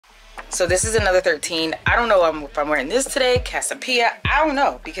So this is another 13. I don't know if I'm wearing this today, Casapia. I don't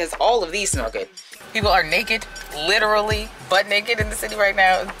know, because all of these smell good. People are naked, literally butt naked in the city right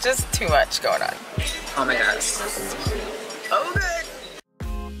now. It's just too much going on. Oh my gosh. Oh good.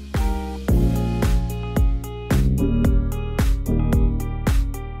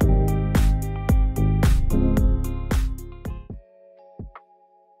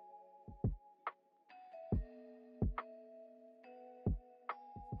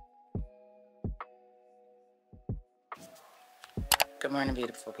 Good morning,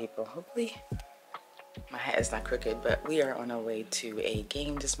 beautiful people. Hopefully my hat is not crooked, but we are on our way to a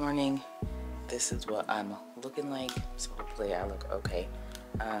game this morning. This is what I'm looking like, so hopefully I look okay.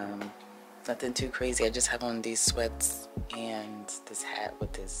 Nothing too crazy. I just have on these sweats and this hat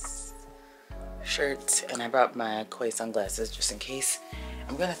with this shirt, and I brought my koi sunglasses just in case.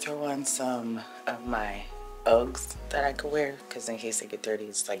 I'm gonna throw on some of my Uggs that I could wear, because in case they get dirty,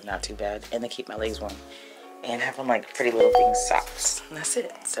 it's like not too bad, and they keep my legs warm. And have on like pretty little pink socks. And that's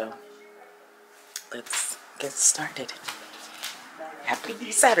it. So let's get started.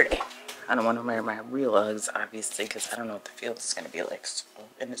 Happy Saturday. I don't want to wear my real Uggs, obviously, because I don't know what the field is going to be like. So,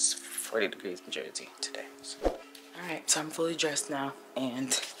 and it's 40 degrees in Jersey today. So. Alright, so I'm fully dressed now.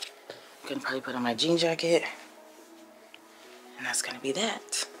 And I'm going to probably put on my jean jacket. And that's going to be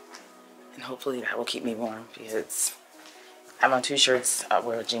that. And hopefully that will keep me warm, because I have on 2 shirts. I'll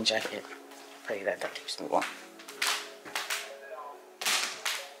wear a jean jacket. Pray that keeps me warm.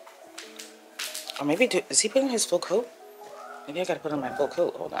 Or maybe, is he putting on his full coat? Maybe I gotta put on my full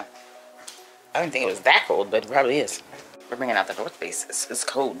coat. Hold on. I didn't think it was that cold, but it probably is. We're bringing out the North Face. It's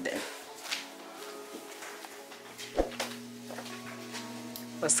cold then.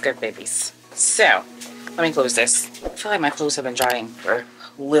 What's good, babies? So, let me close this. I feel like my clothes have been drying for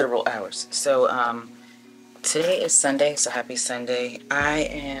literal hours. So, today is Sunday, so happy Sunday. I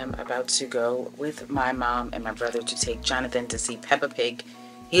am about to go with my mom and my brother to take Jonathan to see Peppa Pig.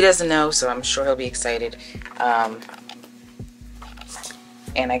 He doesn't know, so I'm sure he'll be excited. And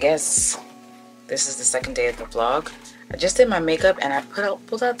I guess this is the second day of the vlog. I just did my makeup and I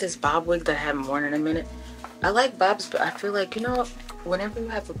pulled out this bob wig that I haven't worn in a minute. I like bobs, but I feel like, you know, whenever you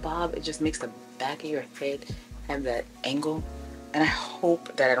have a bob, it just makes the back of your head have that angle. And I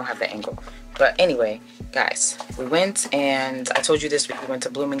hope that I don't have that angle. But anyway, guys, we went, and I told you this week we went to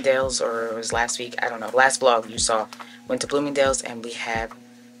Bloomingdale's, or it was last week, I don't know, last vlog you saw. Went to Bloomingdale's, and we have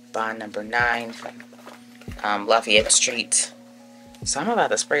bond number 9, Lafayette Street. So I'm about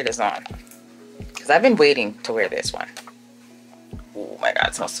to spray this on, because I've been waiting to wear this one. Oh my god,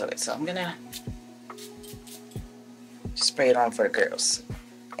 it smells so good. So I'm gonna spray it on for the girls.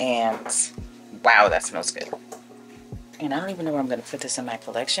 And wow, that smells good. And I don't even know where I'm going to put this in my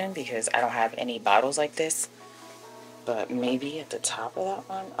collection, because I don't have any bottles like this. But maybe at the top of that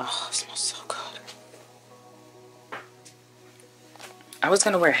one. Oh, it smells so good. I was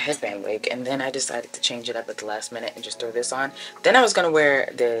going to wear a headband wig, and then I decided to change it up at the last minute and just throw this on. Then I was going to wear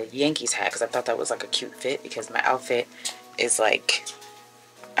the Yankees hat, because I thought that was like a cute fit, because my outfit is like,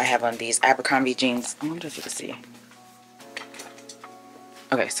 I have on these Abercrombie jeans. I wonder if you can see.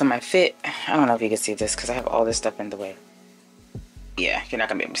 Okay, so my fit, I don't know if you can see this, because I have all this stuff in the way. Yeah, you're not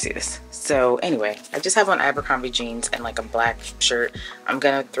gonna be able to see this. So anyway, I just have on Abercrombie jeans and like a black shirt. I'm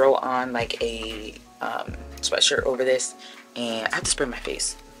gonna throw on like a sweatshirt over this, and I have to spray my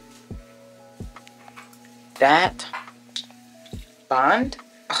face. That bond,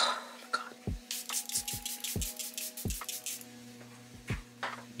 oh my god.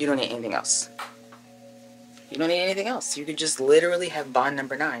 You don't need anything else. You don't need anything else. You could just literally have bond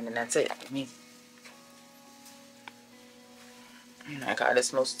number 9, and that's it. I mean, oh my god, it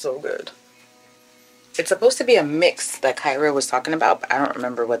smells so good. It's supposed to be a mix that Kyra was talking about, but I don't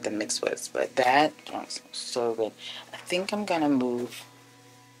remember what the mix was. But that smells so good. I think I'm gonna move.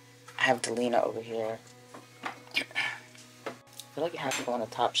 I have Delina over here. I feel like it has to go on the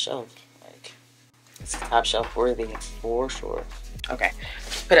top shelf. Like, it's top shelf worthy for sure. Okay,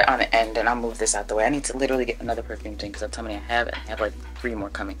 put it on the end, and I'll move this out the way. I need to literally get another perfume thing, because that's how many I have like 3 more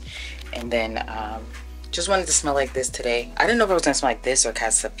coming. And then just wanted to smell like this today. I didn't know if I was gonna smell like this or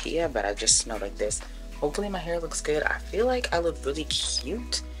Casapia, but I just smelled like this. Hopefully my hair looks good. I feel like I look really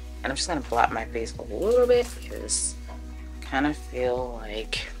cute, and I'm just gonna blot my face a little bit, because I kind of feel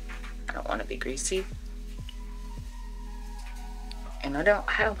like I don't want to be greasy, and I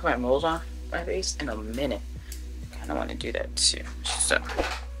haven't put my moles on my face in a minute. I want to do that too. So,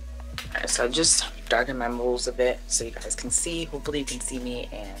 alright, so I just darken my moles a bit so you guys can see. Hopefully you can see me,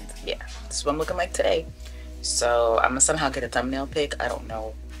 and yeah, this is what I'm looking like today. So I'm gonna somehow get a thumbnail pic. I don't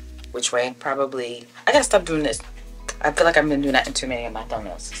know which way. Probably I gotta stop doing this. I feel like I've been doing that in too many of my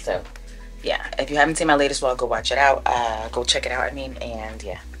thumbnails. So yeah, if you haven't seen my latest vlog, go watch it out. Go check it out, I mean. And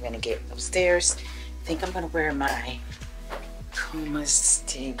yeah, I'm gonna get upstairs. I think I'm gonna wear my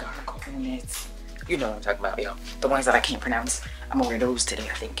Kumasti gargles. You know what I'm talking about, yo. The ones that I can't pronounce. I'm gonna wear those today,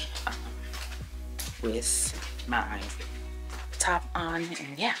 I think. With my top on,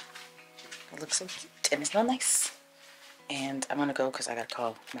 and yeah, it looks so cute and it smells nice. And I'm gonna go because I gotta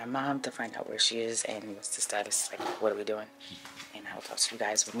call my mom to find out where she is and what's the status, like what are we doing. And I'll talk to you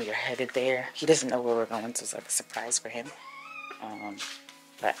guys when we are headed there. He doesn't know where we're going, so it's like a surprise for him.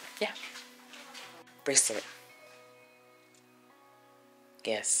 But yeah, bracelet.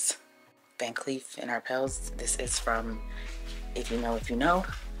 Yes, Van Cleef and Arpels. This is from If You Know, If You Know.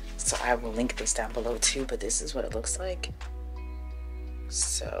 So I will link this down below too, but this is what it looks like.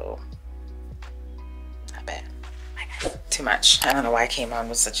 So, not bad. Too much. I don't know why I came on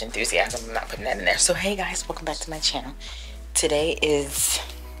with such enthusiasm. I'm not putting that in there. So hey guys, welcome back to my channel. Today is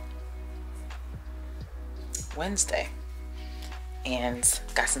Wednesday and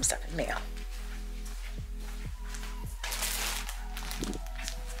got some stuff in the mail.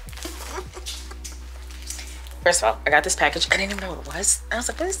 First of all, I got this package. I didn't even know what it was. I was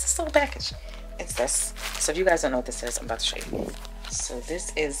like, what is this little package? It's this. So if you guys don't know what this is, I'm about to show you. So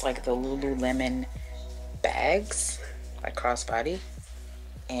this is like the Lululemon bags, like crossbody.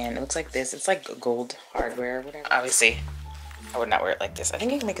 And it looks like this. It's like gold hardware or whatever. Obviously, I would not wear it like this. I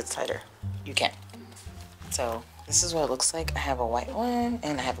think you can make it tighter. You can. So this is what it looks like. I have a white one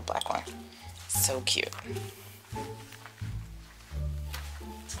and I have a black one. So cute.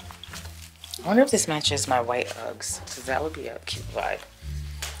 I wonder if this matches my white Uggs, because that would be a cute vibe.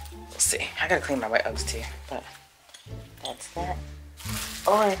 We'll see. I gotta clean my white Uggs too, but that's that.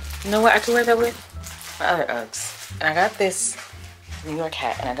 Or, you know what I could wear that with? My other Uggs. And I got this New York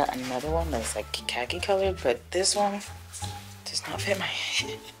hat, and I got another one that's like khaki colored, but this one does not fit my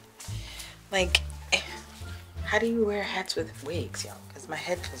head. Like, how do you wear hats with wigs, y'all? Because my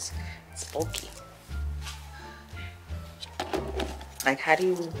head is bulky. Like, how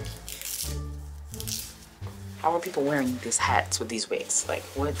are people wearing these hats with these wigs? Like,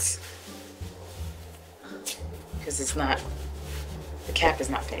 what's... Because it's not... The cap is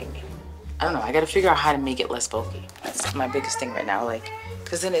not fitting me. I don't know. I gotta figure out how to make it less bulky. That's my biggest thing right now. Like,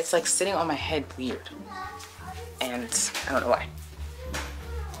 because then it's like sitting on my head weird. And I don't know why.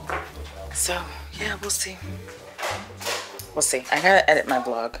 So, yeah, we'll see. We'll see. I gotta edit my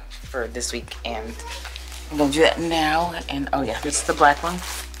vlog for this week. And I'm gonna do that now. And, oh yeah, this is the black one.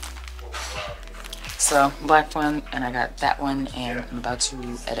 So, black one, and I got that one, and I'm about to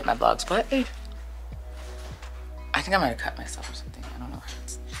edit my vlogs, but I think I might have cut myself or something. I don't know.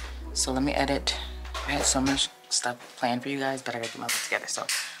 So let me edit. I had so much stuff planned for you guys, but I gotta get my vlog together. So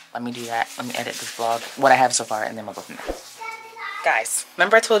let me do that. Let me edit this vlog, what I have so far, and then we'll go from there. Guys,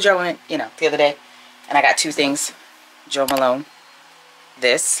 remember I told you I went, you know, the other day, and I got two things. Jo Malone,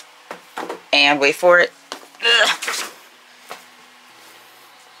 this, and wait for it.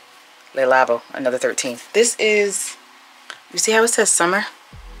 Le Labo, another 13. This is, you see how it says summer?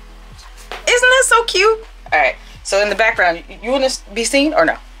 Isn't that so cute? All right, so in the background, you want to be seen or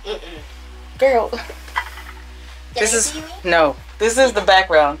no? Girl, this is, no, this is the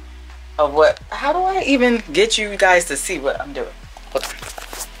background of what, how do I even get you guys to see what I'm doing?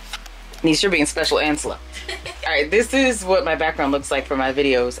 Niece, you're being special and slow. All right, this is what my background looks like for my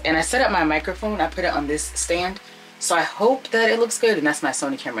videos. And I set up my microphone, I put it on this stand. So I hope that it looks good, and that's my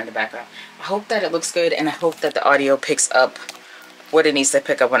Sony camera in the background. I hope that it looks good, and I hope that the audio picks up what it needs to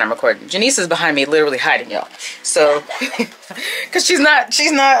pick up when I'm recording. Janice is behind me, literally hiding, y'all. So, cause she's not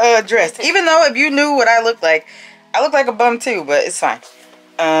dressed. Even though if you knew what I look like a bum too, but it's fine.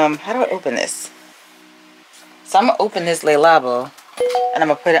 How do I open this? So I'm gonna open this Le Labo, and I'm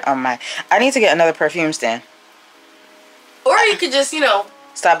gonna put it on my. I need to get another perfume stand. Or you could just, you know.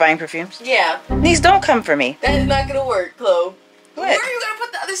 Stop buying perfumes? Yeah. Niece, don't come for me. That is not gonna work, Chloe. What? Where are you gonna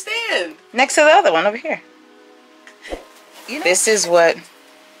put the other stand? Next to the other one over here. You know? This is what...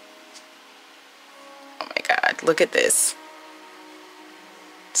 Oh my god, look at this.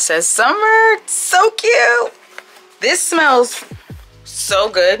 It says summer. It's so cute. This smells so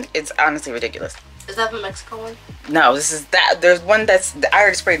good. It's honestly ridiculous. Is that the Mexico one? No, this is that. There's one that's... I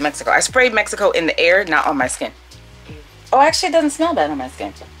already sprayed Mexico. I sprayed Mexico in the air, not on my skin. Oh, actually, it doesn't smell bad on my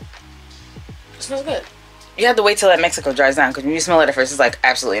skin. It smells good. You have to wait till that Mexico dries down, because when you smell it at first, it's like,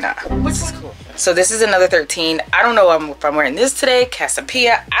 absolutely not. Which is cool. So this is another 13. I don't know if I'm wearing this today,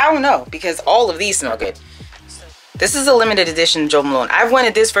 Casapia. I don't know, because all of these smell good. This is a limited edition Jo Malone. I've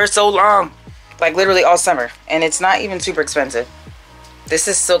wanted this for so long, like literally all summer, and it's not even super expensive. This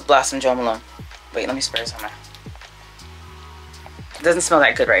is Silk Blossom Jo Malone. Wait, let me spray this on my... It doesn't smell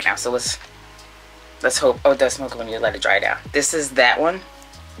that good right now, so let's Let's hope. Oh, it does smell good when you let it dry down. This is that one.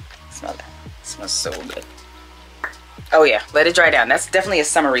 Smell that. It smells so good. Oh yeah, let it dry down. That's definitely a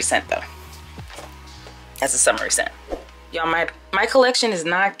summery scent though. That's a summery scent. Y'all, my collection is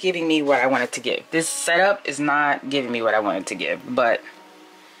not giving me what I wanted to give. This setup is not giving me what I wanted to give. But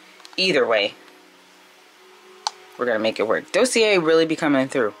either way, we're gonna make it work. Dossier really be coming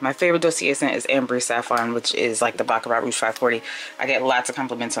through. My favorite Dossier scent is Amber Saffron, which is like the Baccarat Rouge 540. I get lots of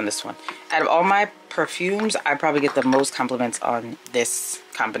compliments on this one. Out of all my perfumes, I probably get the most compliments on this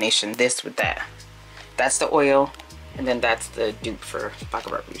combination, this with that. That's the oil, and then that's the dupe for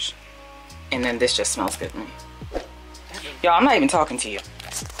Baccarat Rouge. And then this just smells good to me. Y'all, I'm not even talking to you.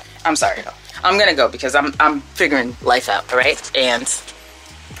 I'm sorry though. I'm gonna go because I'm figuring life out, all right? And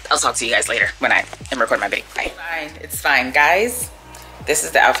I'll talk to you guys later when I am recording my video. Bye. Fine, it's fine, guys. This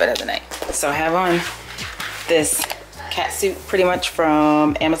is the outfit of the night. So I have on this cat suit pretty much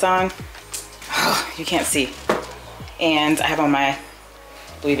from Amazon. Oh, you can't see. And I have on my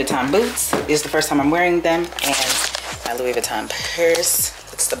Louis Vuitton boots. This is the first time I'm wearing them. And my Louis Vuitton purse.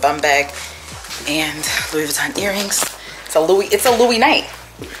 It's the bum bag. And Louis Vuitton earrings. It's a Louis night.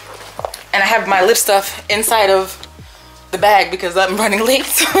 And I have my lip stuff inside of the bag because I'm running late,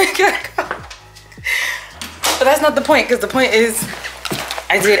 so I gotta go. But that's not the point, because the point is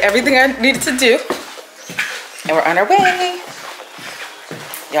I did everything I needed to do and we're on our way.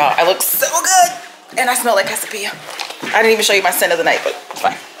 Y'all, I look so good and I smell like Casapilla. I didn't even show you my scent of the night, but it's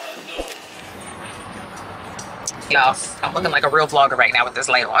fine. Y'all, I'm looking like a real vlogger right now with this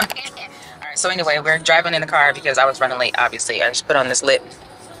light on. Alright, so anyway, we're driving in the car because I was running late, obviously. I just put on this lip,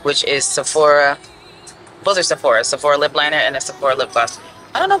 which is Sephora. Both are Sephora lip liner and a Sephora lip gloss.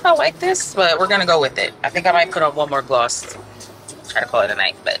 I don't know if I like this, but we're gonna go with it. I think I might put on one more gloss. Try to call it a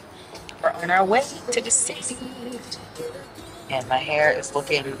night, but we're on our way to the city. And my hair is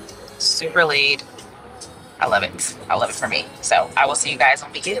looking super laid. I love it. I love it for me. So I will see you guys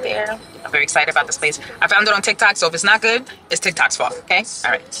when we get there. I'm very excited about this place. I found it on TikTok, so if it's not good, it's TikTok's fault, okay?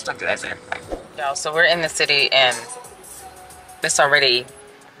 All right, talk to you guys later. Y'all, so we're in the city and it's already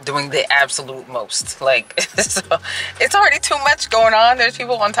doing the absolute most. Like, so it's already too much going on. There's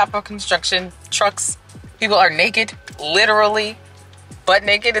people on top of construction trucks. People are naked, literally butt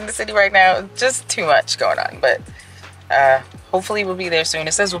naked in the city right now. Just too much going on. But hopefully we'll be there soon.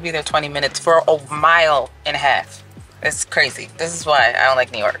 It says we'll be there 20 minutes for a mile and a half. It's crazy. This is why I don't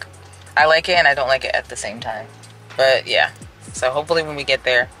like New York. I like it and I don't like it at the same time. But yeah, so hopefully when we get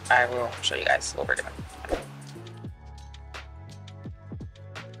there, I will show you guys what we're doing.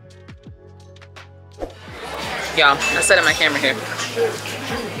 Y'all, I set up my camera here.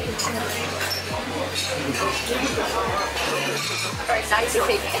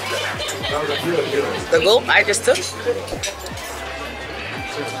 The gulp I just took.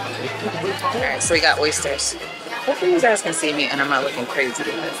 Alright, so we got oysters. Hopefully you guys can see me and I'm not looking crazy.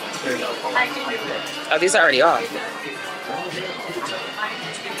 Oh, these are already off.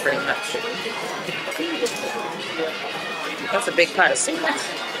 Pretty much. That's a big pot of soup.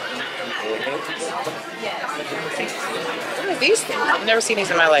 What are these things? I've never seen these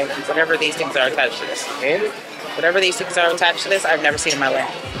in my life. Whatever these things are attached to this. Whatever these things are attached to this, I've never seen in my life.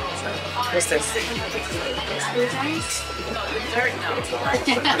 What's this?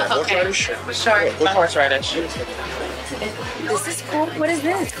 Horseradish. This is cool. What is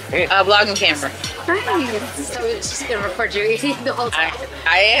this? Vlogging camera. Nice. So it's just gonna record you eating the whole time.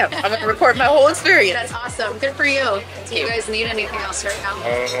 I am. I'm gonna record my whole experience. That's awesome. Good for you. Do you guys need anything else right now?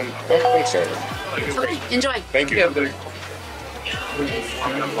 I don't think so. Okay, enjoy. Thank you.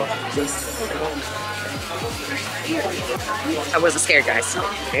 I wasn't scared, guys. I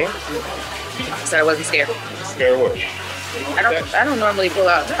said I wasn't scared. Scared what? I don't normally pull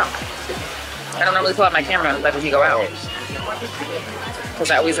out. No. I don't normally pull out my camera and let me go out.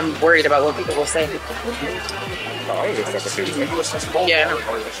 Because I always am worried about what people will say. Oh, I don't give a fuck what they Yeah, I know.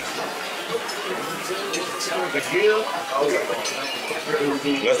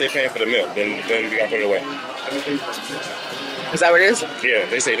 Unless they paying for the meal, then we gotta put it away. Is that what it is? Yeah,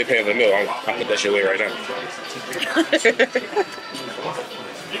 they say they paying for the meal. I'll put that shit away right now.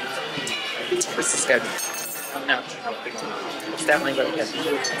 This is good. No. It's definitely really good.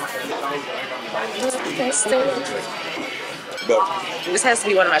 But This has to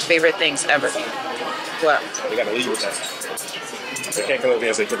be one of my favorite things ever. What? they gotta leave with that. They can't come over here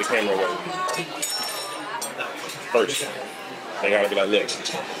and say put the camera away. First, they gotta be like, look,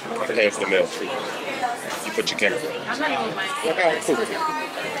 I'm paying for the meal. You put your camera away. Okay, cool.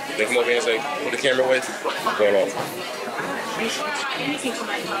 They come over here and say, put the camera away, going off.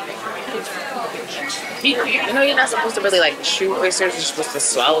 You know, you're not supposed to really like chew oysters. You're supposed to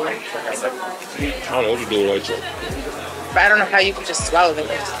swallow them. I don't know what you're doing like that. But I don't know how you can just swallow them.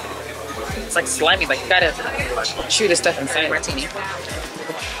 It's like slimy. Like you gotta chew the stuff inside martini.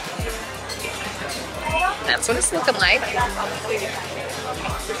 That's what it's looking like.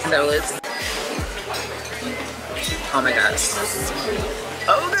 So it's. Oh my gosh.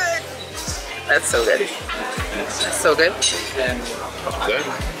 Oh good. That's so good. That's so good. Good?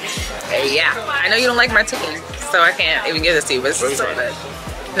 Yeah. I know you don't like martini, so I can't even give this to you, but it's so good.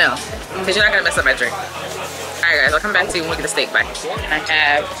 No, because you're not gonna mess up my drink. Alright guys, I'll come back to you when we get the steak back. And I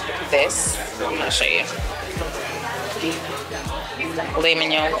have this. I'm gonna show you. Filet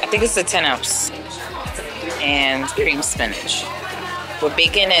mignon. I think it's a 10 ounce. And cream spinach. With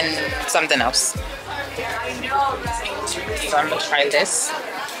bacon and something else. So I'm gonna try this.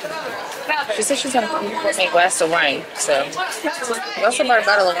 She said she's gonna make a glass of wine. So we also bought a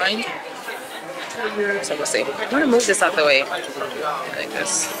bottle of wine. So we'll see. I'm gonna move this out the way. Like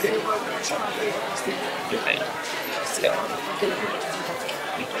this. Okay. Let's go.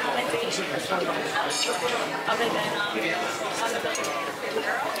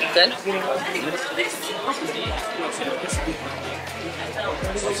 Good?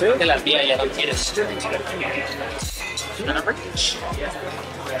 De la tía ya no quieres.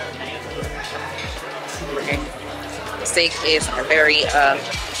 Okay. Steak is very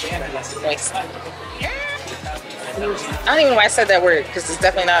moist. I don't even know why I said that word because it's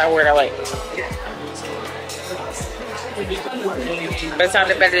definitely not a word I like. But it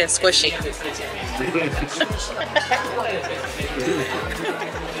sounded better than squishy.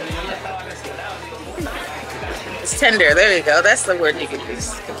 It's tender. There you go. That's the word you could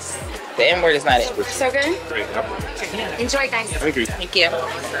use. The N word is not it. So good. Great. Enjoy, guys. Thank you. Thank you.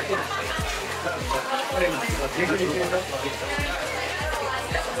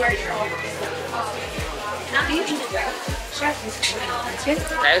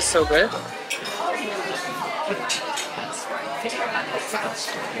 That is so good.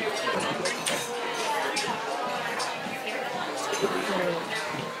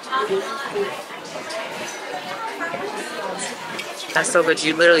 That's so good.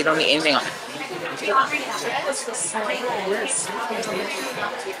 You literally don't need anything on it. Oh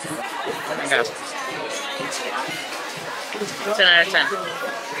my God. 10 out of 10.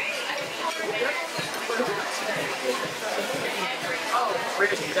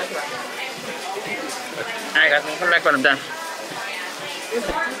 Alright guys, I'll come back when I'm done.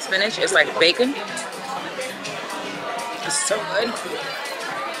 Spinach is like bacon. It's so good.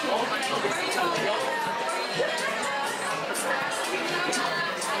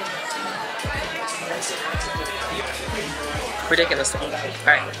 Ridiculous.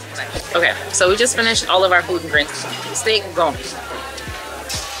 Alright. Okay, so we just finished all of our food and drinks. Steak, go.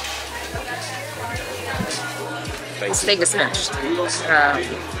 Steak is finished.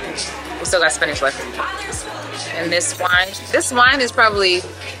 We still got spinach left. And this wine is probably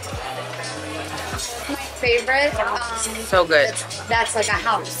Favorite. so good. That's like a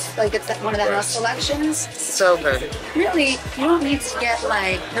house. Like it's one of the house selections. So good. Really, you don't need to get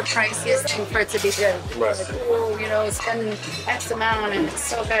like the priciest thing for it to be good. Right. Like, oh, you know, spend X amount and it's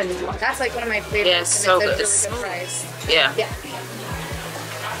so good. That's like one of my favorites. Yeah, it's so and good. it's a really good price. Yeah. Yeah.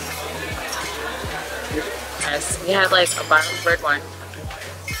 Yes, we had like a bottle of red wine.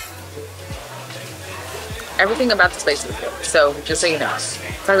 Everything about this place is good. So just so you know,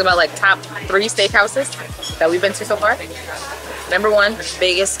 talking about like top 3 steakhouses that we've been to so far. Number 1,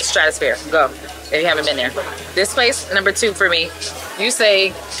 Vegas Stratosphere. Go if you haven't been there. This place, number 2 for me. You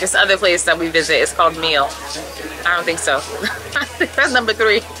say this other place that we visit is called Meal. I don't think so. I think that's number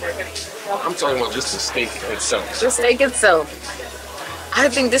 3. I'm talking about just the steak itself. The steak itself. I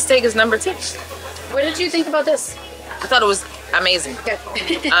think this steak is number 2. What did you think about this? I thought it was amazing. Good.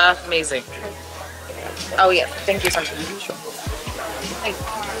 Amazing. Oh yeah, thank you so much.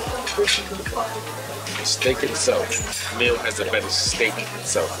 The steak itself. Meal has a better steak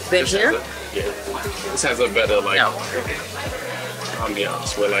itself. Than This here? has this has a better like No.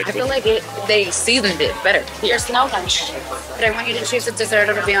 ambiance. Where like I feel like they seasoned it better. Here's no lunch. But I want you to choose a dessert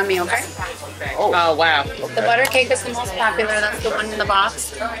or to be on me, okay? Oh wow. The butter cake is the most popular. That's the one in the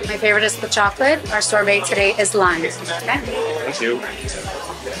box. My favorite is the chocolate. Our sorbet today is lime. Okay? Thank you.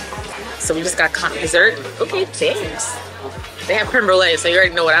 So we just got dessert. Okay, thanks. They have creme brulee, so you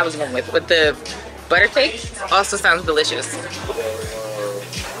already know what I was going with. But the butter cake also sounds delicious.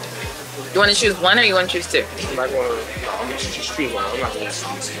 You want to choose one or you want to choose 2? I'm not gonna. I'm gonna just choose one. I'm not gonna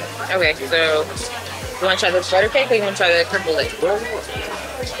choose. Okay, so you want to try the butter cake or you want to try the creme brulee?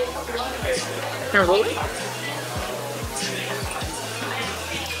 Creme brulee?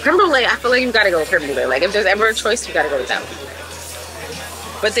 Creme brulee, I feel like you gotta go with creme brulee. Like if there's ever a choice, you gotta go with that one.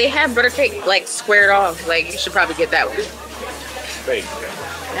 But they have butter cake like squared off. Like you should probably get that one. Babe.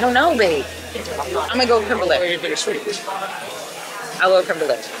 I don't know, babe. I'm gonna go with creme brulee. I'll go with creme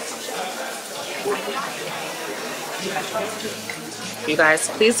brulee. You guys,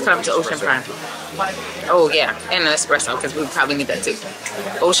 please come to Ocean Prime. Oh yeah, and an espresso because we probably need that too.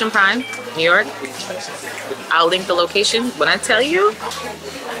 Ocean Prime, New York. I'll link the location when I tell you.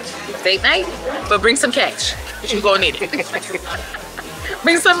 Date night, but bring some cash. You're gonna need it.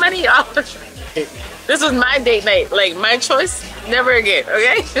 Bring some money, y'all. This was my date night. Like my choice, never again.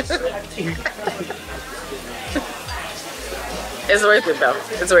 Okay. It's worth it though.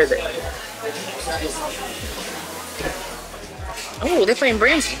 It's worth it. Oh, they're playing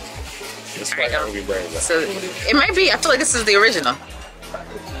Brandy. It's like Brandy. So it might be. I feel like this is the original.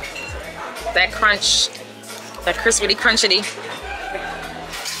 That crunch, that crispity crunchity.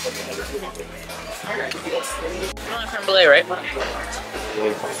 You want creme brulee, right?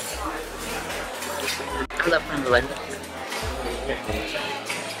 I love creme brulee.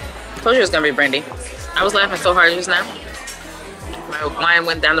 Told you it was gonna be Brandy. I was laughing so hard just now. My wine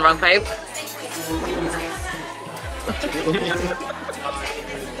went down the wrong pipe.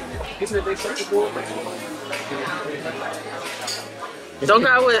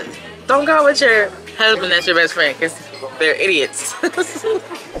 Don't go with your husband that's your best friend because they're idiots.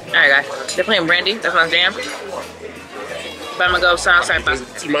 Alright guys, they're playing Brandy, that's my jam. But I'm gonna go outside.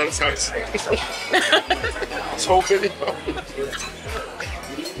 So good.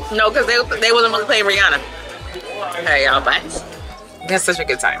 No, because they wasn't gonna play Rihanna. Alright y'all, bye. That's such a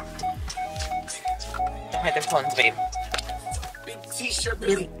good time. Don't hit the phones, babe.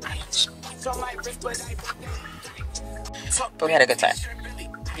 But we had a good time.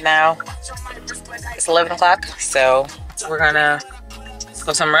 Now it's 11 o'clock, so we're gonna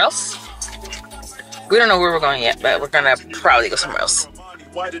go somewhere else. We don't know where we're going yet, but we're gonna probably go somewhere else.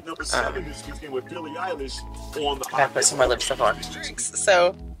 Gotta put some more lipstick on.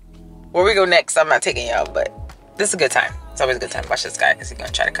 So where we go next, I'm not taking y'all, but this is a good time. It's always a good time. Watch this guy because he's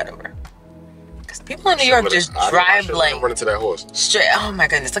gonna try to cut over. Because people in New York just drive like run into that horse. Straight. Oh my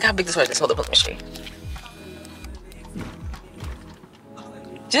goodness! Look how big this horse is. Hold up, let me show you.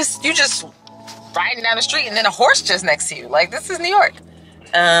 You just riding down the street and then a horse just next to you. Like this is New York.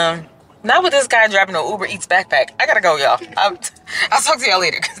 Not with this guy driving an Uber Eats backpack. I gotta go, y'all. I'll talk to y'all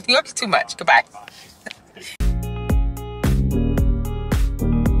later because New York is too much. Goodbye.